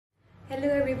Hello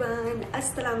everyone,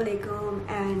 Assalamu alaikum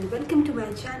and welcome to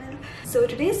my channel. So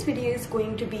today's video is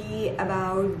going to be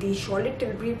about the Charlotte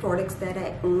Tilbury products that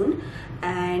I own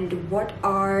and what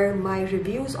are my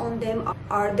reviews on them.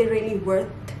 Are they really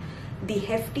worth the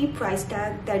hefty price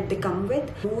tag that they come with?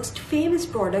 Most famous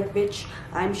product, which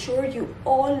I'm sure you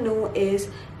all know, is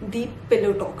the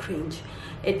Pillow Talk range.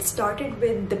 It started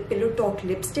with the Pillow Talk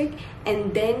lipstick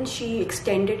and then she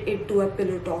extended it to a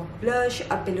Pillow Talk blush,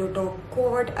 a Pillow Talk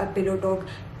quad, a Pillow Talk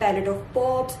palette of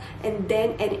pops, and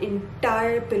then an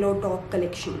entire Pillow Talk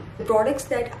collection. The products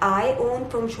that I own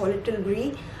from Charlotte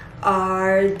Tilbury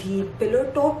are the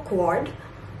Pillow Talk quad,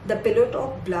 the Pillow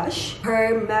Talk blush,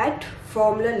 her matte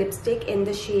formula lipstick in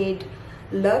the shade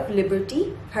Love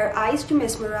Liberty, her Eyes to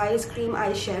Mesmerize cream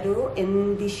eyeshadow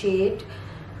in the shade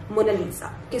Mona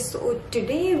Lisa. Okay, so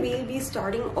today we'll be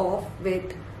starting off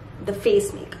with the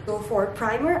face makeup. So for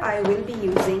primer, I will be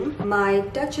using my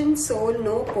Touch and Soul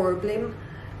No Problem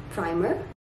primer.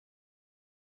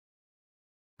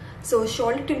 So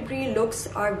Charlotte Tilbury looks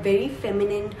are very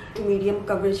feminine to medium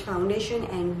coverage foundation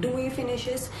and dewy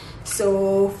finishes.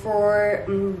 So for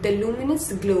the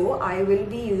luminous glow, I will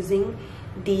be using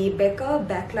the Becca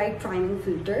Backlight Priming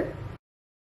Filter.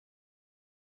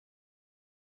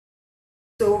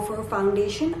 So for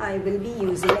foundation, I will be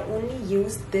using, I only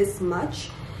use this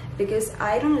much because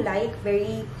I don't like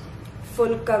very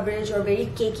full coverage or very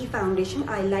cakey foundation.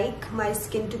 I like my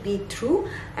skin to be through,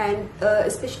 and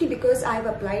especially because I have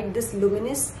applied this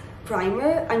luminous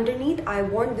primer underneath, I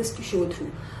want this to show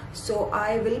through. So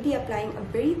I will be applying a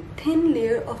very thin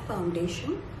layer of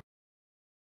foundation.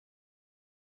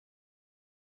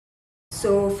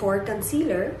 So for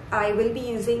concealer, I will be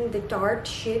using the Tarte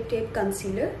Shape Tape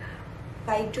Concealer.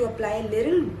 I like to apply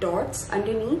little dots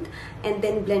underneath and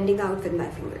then blending out with my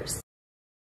fingers.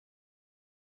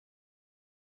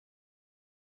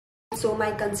 So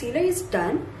my concealer is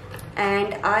done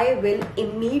and I will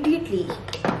immediately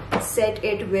set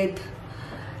it with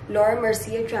Laura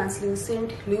Mercier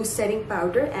Translucent Loose Setting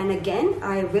Powder, and again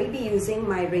I will be using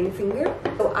my ring finger.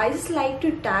 So I just like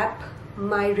to tap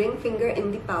my ring finger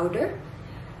in the powder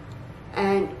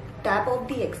and tap off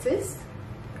the excess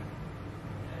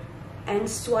and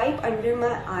swipe under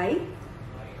my eye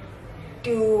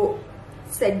to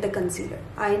set the concealer.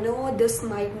 I know this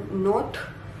might not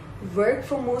work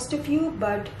for most of you,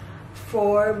 but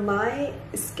for my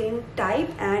skin type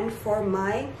and for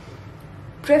my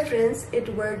preference,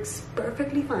 it works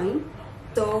perfectly fine.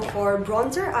 So for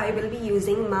bronzer, I will be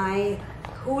using my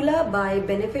Hoola by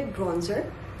Benefit bronzer.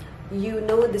 You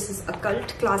know this is a cult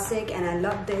classic and I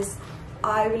love this.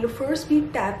 I will first be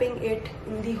tapping it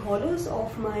in the hollows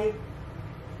of my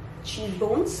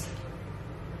cheekbones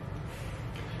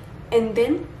and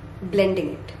then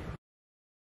blending it.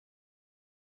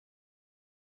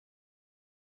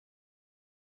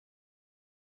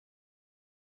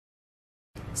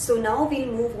 So now we'll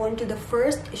move on to the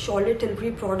first Charlotte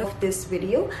Tilbury product of this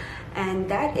video, and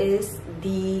that is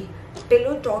the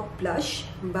Pillow Talk blush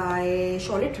by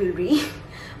Charlotte Tilbury,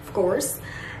 of course,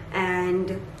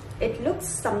 and it looks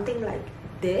something like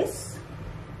this.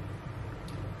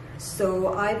 So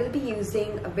I will be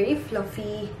using a very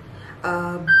fluffy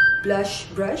blush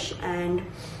brush, and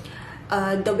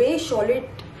the way Charlotte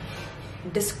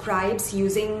describes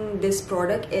using this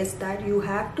product is that you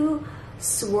have to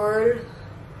swirl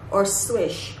or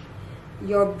swish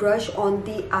your brush on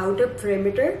the outer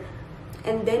perimeter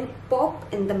and then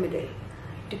pop in the middle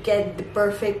to get the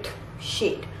perfect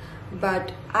shade.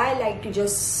 But I like to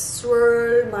just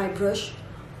swirl my brush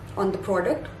on the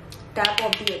product, tap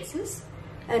off the excess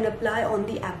and apply on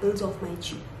the apples of my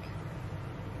cheek.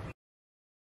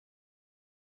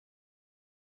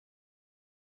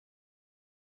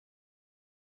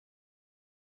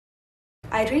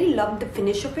 I really love the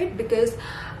finish of it because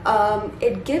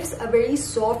it gives a very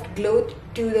soft glow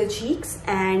to the cheeks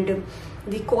and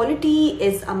the quality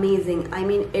is amazing. I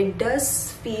mean, it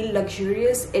does feel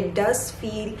luxurious, it does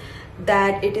feel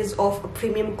that it is of a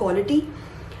premium quality.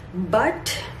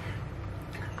 But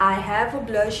I have a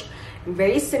blush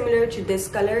very similar to this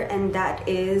color, and that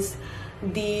is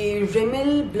the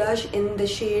Rimmel blush in the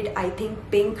shade, I think,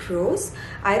 Pink Rose.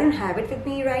 I don't have it with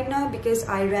me right now because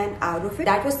I ran out of it.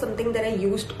 That was something that I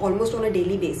used almost on a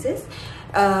daily basis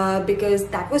because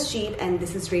that was cheap and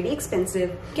this is really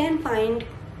expensive. You can find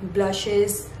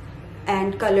blushes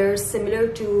and colors similar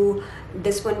to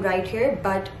this one right here,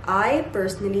 but I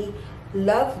personally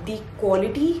love the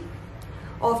quality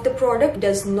of the product. It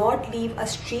does not leave a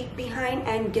streak behind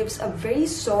and gives a very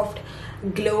soft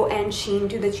glow and sheen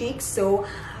to the cheeks. So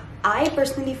I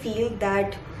personally feel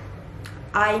that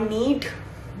I need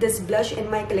this blush in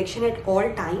my collection at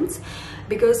all times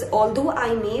because although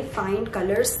I may find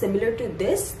colors similar to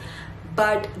this,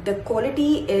 but the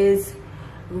quality is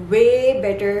way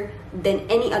better than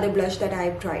any other blush that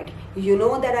I've tried. You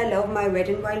know that I love my Wet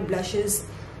n Wild blushes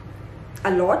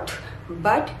a lot,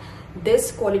 but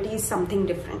this quality is something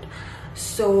different.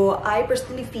 So I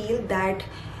personally feel that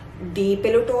the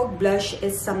Pillow Talk blush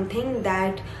is something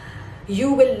that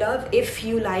you will love if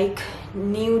you like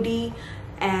nudie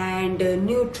and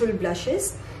neutral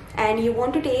blushes, and you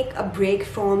want to take a break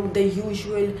from the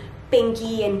usual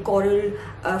pinky and coral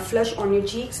flush on your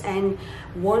cheeks and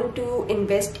want to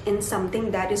invest in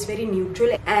something that is very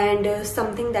neutral and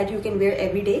something that you can wear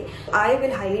every day. I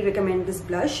will highly recommend this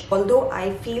blush, although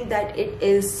I feel that it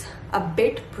is a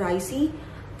bit pricey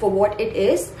for what it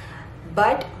is,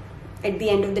 but at the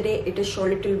end of the day, it is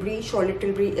Charlotte Tilbury. Charlotte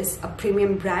Tilbury is a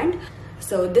premium brand,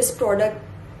 so this product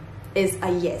is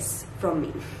a yes from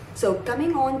me. So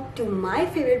coming on to my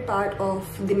favorite part of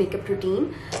the makeup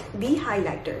routine, the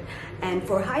highlighter. And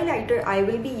for highlighter, I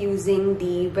will be using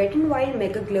the Wet n Wild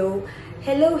Mega Glow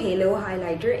Hello Halo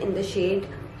highlighter in the shade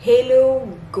Halo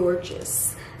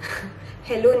Gorgeous.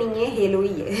 Hello nahi hai, Halo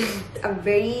hi hai. A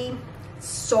very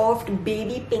soft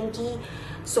baby pinky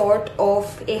sort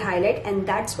of a highlight, and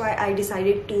that's why I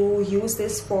decided to use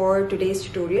this for today's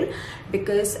tutorial,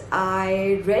 because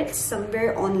I read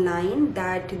somewhere online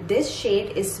that this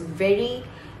shade is very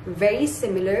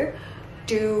similar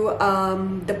to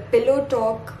the Pillow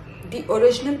Talk, the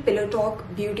original Pillow Talk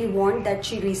beauty wand that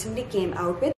she recently came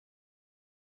out with.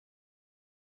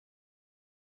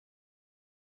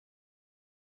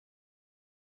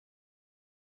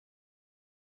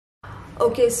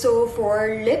 Okay, so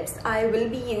for lips, I will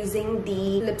be using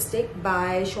the lipstick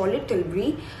by Charlotte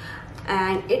Tilbury,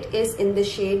 and it is in the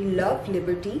shade Love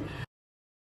Liberty.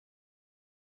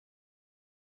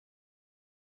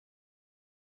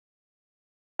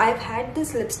 I've had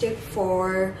this lipstick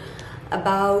for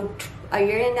about a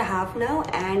year and a half now,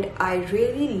 and I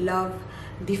really love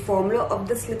the formula of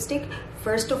this lipstick.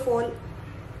 First of all,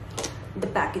 the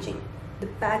packaging. The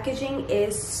packaging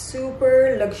is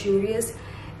super luxurious.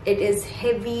 It is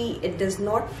heavy, it does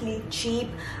not feel cheap.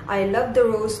 I love the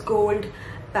rose gold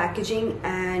packaging,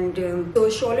 and so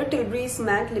Charlotte Tilbury's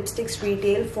matte lipsticks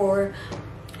retail for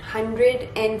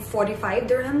 145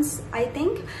 dirhams, I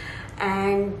think,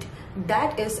 and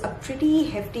that is a pretty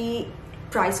hefty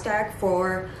price tag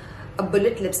for a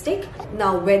bullet lipstick.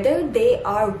 Now, whether they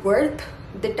are worth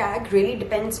the tag really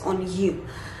depends on you,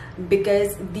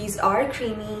 because these are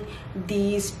creamy,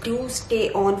 these do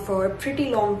stay on for a pretty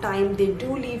long time, they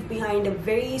do leave behind a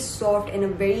very soft and a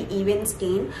very even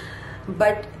stain,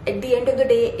 but at the end of the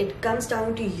day, it comes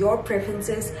down to your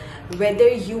preferences, whether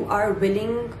you are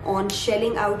willing on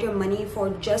shelling out your money for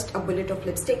just a bullet of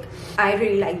lipstick. I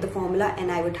really like the formula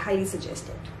and I would highly suggest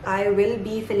it. I will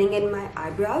be filling in my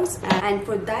eyebrows, and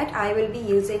for that I will be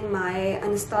using my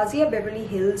Anastasia Beverly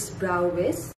Hills Brow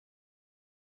Wiz.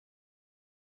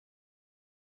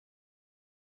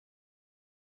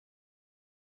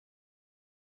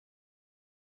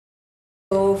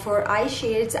 So for eye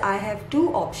shades, I have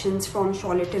two options from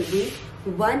Charlotte Tilbury.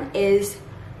 One is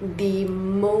the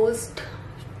most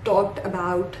talked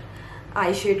about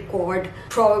eye shade quad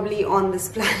probably on this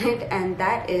planet, and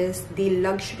that is the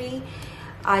Luxury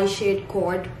Eye Shade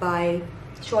Quad by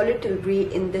Charlotte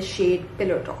Tilbury in the shade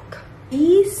Pillow Talk.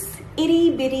 These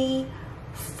itty bitty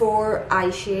 4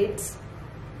 eye shades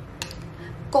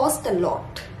cost a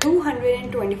lot.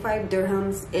 225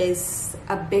 dirhams is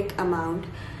a big amount,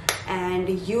 and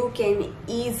you can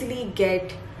easily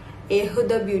get a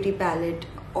Huda Beauty palette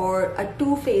or a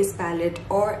Too Faced palette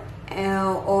or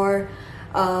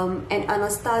an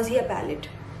Anastasia palette,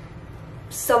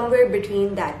 somewhere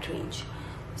between that range.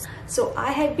 So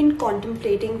I had been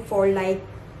contemplating for like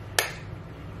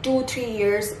 2-3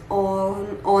 years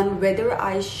on whether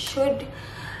I should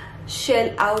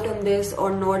shell out on this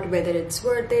or not, whether it's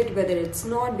worth it, whether it's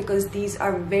not, because these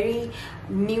are very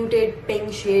muted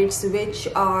pink shades which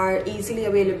are easily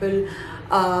available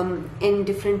in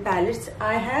different palettes.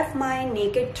 I have my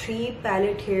Naked 3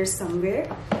 palette here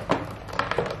somewhere.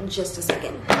 Just a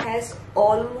second. It has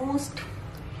almost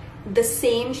the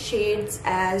same shades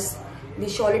as the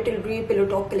Charlotte Tilbury Pillow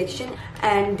Talk collection,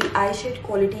 and the eyeshade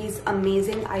quality is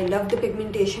amazing. I love the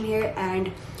pigmentation here,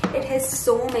 and it has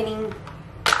so many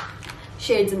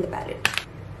shades in the palette.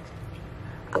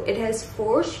 It has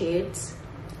 4 shades,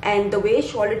 and the way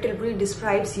Charlotte Tilbury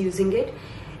describes using it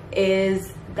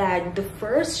is that the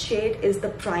first shade is the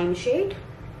prime shade,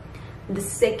 the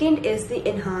second is the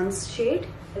enhanced shade,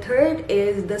 the third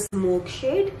is the smoke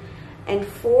shade, and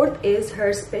fourth is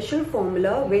her special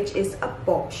formula, which is a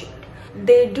pop shade.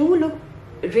 They do look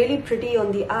really pretty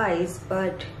on the eyes,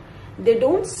 but they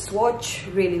don't swatch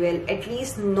really well, at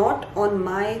least not on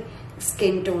my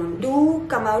skin tone. Do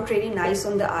come out really nice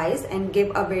on the eyes and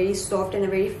give a very soft and a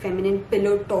very feminine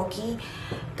pillow talky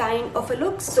kind of a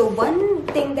look. So one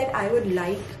thing that I would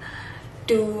like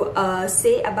to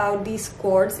say about these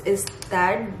cords is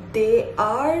that they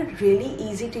are really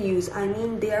easy to use. I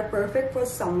mean, they are perfect for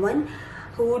someone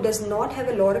who does not have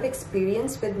a lot of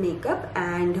experience with makeup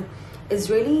and is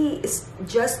really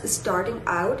just starting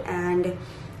out and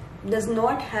does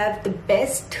not have the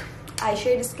best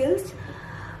eyeshade skills.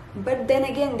 But then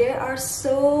again, there are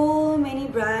so many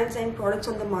brands and products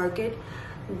on the market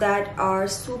that are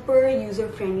super user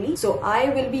friendly. So I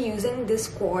will be using this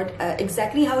cord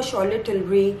exactly how Charlotte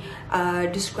Tilbury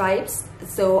describes.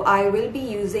 So I will be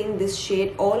using this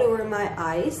shade all over my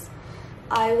eyes.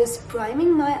 I was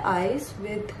priming my eyes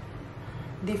with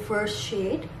the first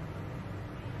shade,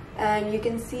 and you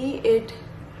can see it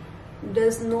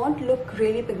does not look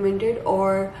really pigmented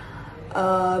or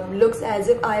looks as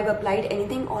if I've applied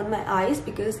anything on my eyes,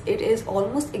 because it is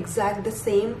almost exact the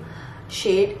same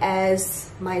shade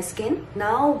as my skin.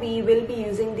 Now we will be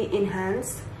using the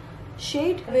enhanced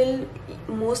shade. Will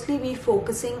mostly be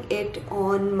focusing it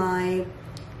on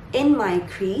in my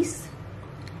crease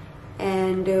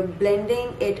and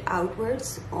blending it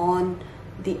outwards on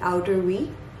the outer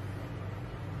V.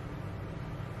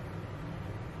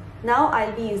 Now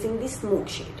I'll be using the smoke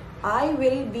shade. I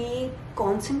will be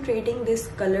concentrating this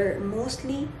color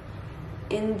mostly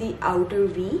in the outer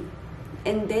V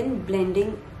and then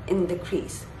blending in the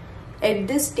crease. At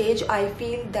this stage, I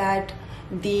feel that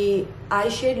the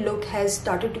eyeshade look has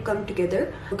started to come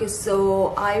together. Okay,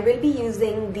 so I will be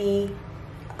using the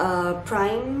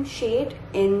prime shade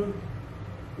in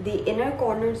the inner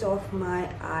corners of my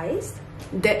eyes.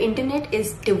 The internet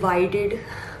is divided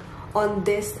on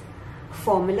this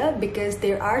formula because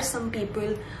there are some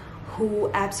people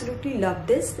who absolutely love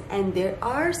this and there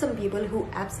are some people who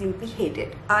absolutely hate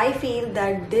it. I feel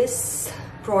that this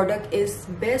product is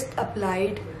best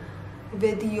applied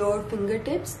with your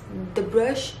fingertips. The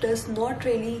brush does not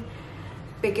really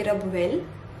pick it up well,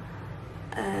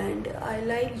 and I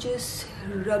like just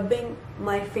rubbing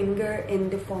my finger in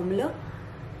the formula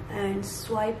and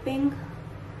swiping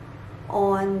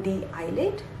on the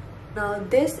eyelid. Now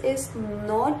this is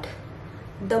not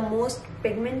the most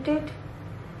pigmented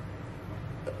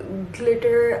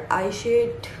glitter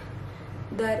eyeshade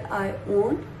that I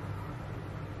own,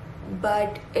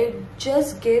 but it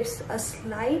just gives a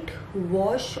slight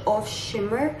wash of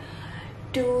shimmer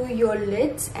to your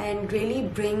lids and really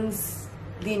brings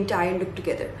the entire look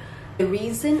together. The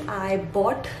reason I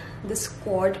bought this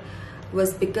cord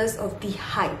was because of the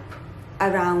hype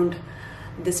around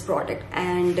this product,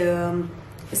 and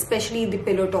especially the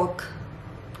Pillow Talk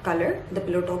color, the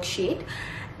Pillow Talk shade.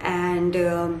 And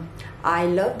I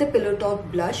love the Pillow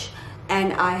Talk blush,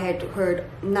 and I had heard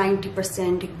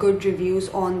 90% good reviews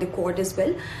on the cord as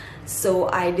well. So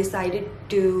I decided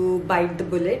to bite the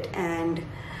bullet and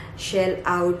shell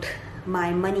out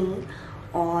my money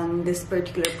on this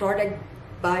particular product.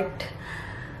 But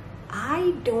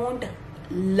I don't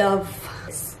love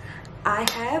this. I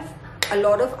have a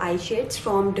lot of eye shades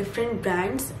from different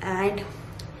brands, and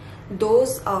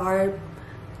those are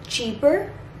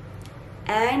cheaper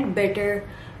and better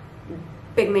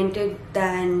pigmented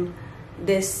than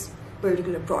this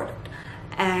particular product,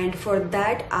 and for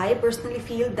that I personally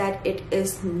feel that it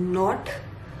is not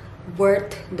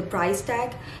worth the price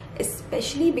tag,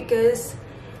 especially because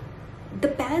the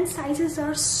pan sizes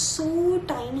are so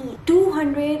tiny.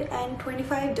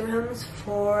 225 dirhams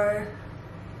for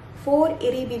 4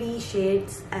 itty bitty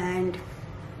shades, and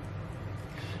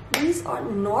these are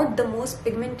not the most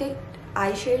pigmented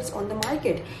eye shades on the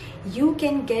market. You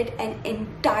can get an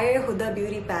entire Huda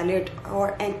Beauty palette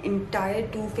or an entire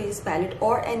Too Faced palette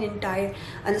or an entire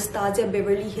Anastasia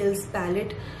Beverly Hills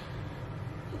palette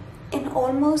in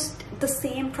almost the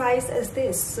same price as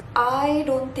this. I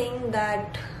don't think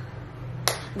that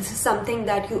this is something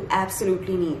that you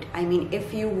absolutely need. I mean,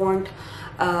 if you want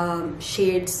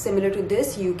shades similar to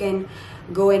this, you can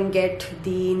go and get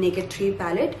the Naked Tree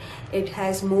palette. It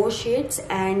has more shades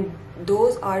and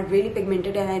those are really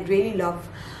pigmented, and I really love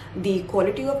the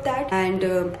quality of that. And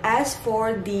as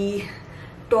for the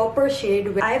topper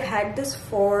shade, I've had this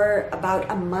for about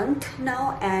a month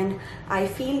now, and I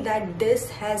feel that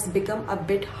this has become a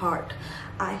bit hard.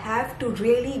 I have to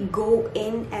really go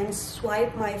in and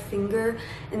swipe my finger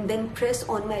and then press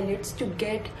on my lids to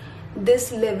get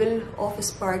this level of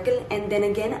sparkle, and then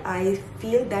again I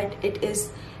feel that it is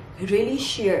really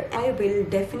sheer. I will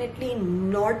definitely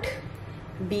not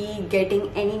be getting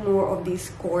any more of these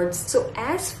cords. So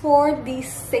as for the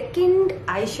second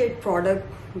eye shade product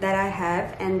that I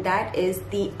have, and that is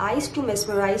the Eyes to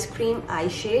Mesmerize Cream Eye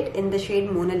Shade in the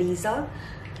shade Mona Lisa.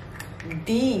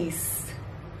 These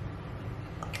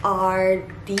are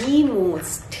the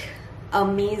most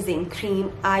amazing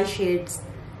cream eye shades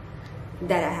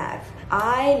that I have.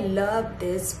 I love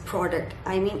this product.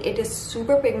 I mean, it is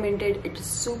super pigmented, it is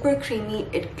super creamy,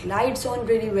 it glides on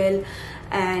really well,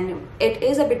 and it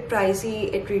is a bit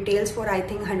pricey. It retails for I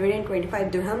think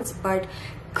 125 dirhams, but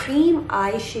cream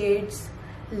eye shades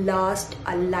last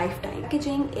a lifetime.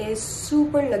 Packaging is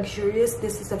super luxurious.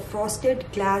 This is a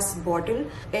frosted glass bottle.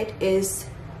 It is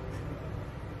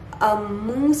a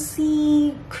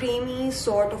moussey, creamy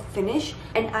sort of finish,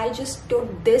 and I just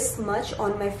took this much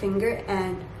on my finger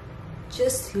and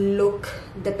just look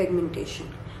the pigmentation.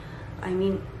 I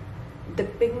mean, the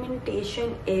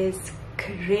pigmentation is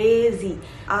crazy.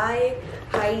 I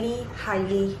highly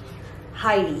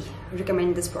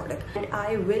recommend this product, and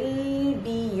I will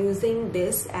be using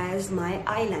this as my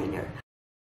eyeliner.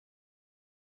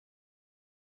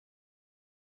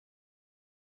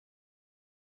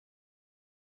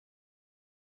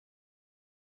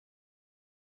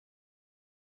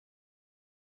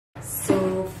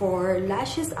 So for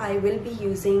lashes, I will be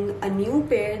using a new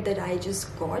pair that I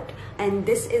just got, and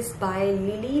this is by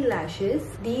Lily Lashes.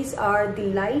 These are the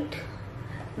light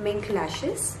mink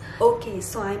lashes. Okay,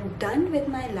 so I'm done with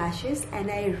my lashes,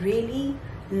 and I really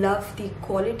love the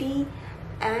quality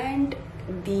and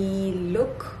the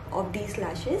look of these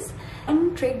lashes.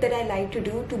 One trick that I like to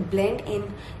do to blend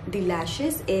in the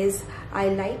lashes is I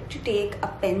like to take a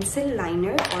pencil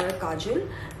liner or a kajal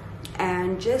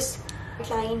and just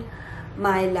line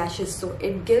my lashes, so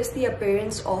it gives the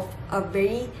appearance of a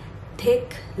very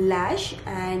thick lash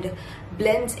and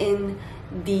blends in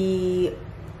the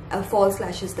false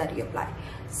lashes that you apply.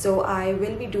 So I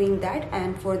will be doing that,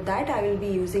 and for that I will be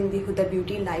using the Huda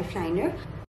Beauty Life Liner.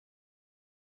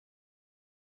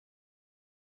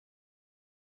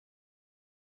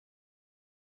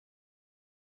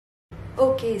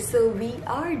 Okay, so we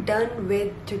are done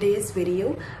with today's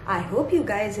video. I hope you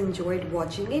guys enjoyed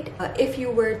watching it. If you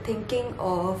were thinking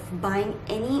of buying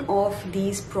any of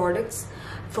these products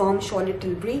from Charlotte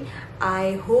Tilbury,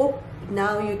 I hope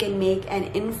now you can make an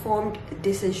informed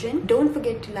decision. Don't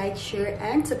forget to like, share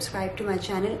and subscribe to my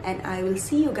channel, and I will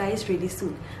see you guys really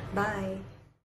soon. Bye.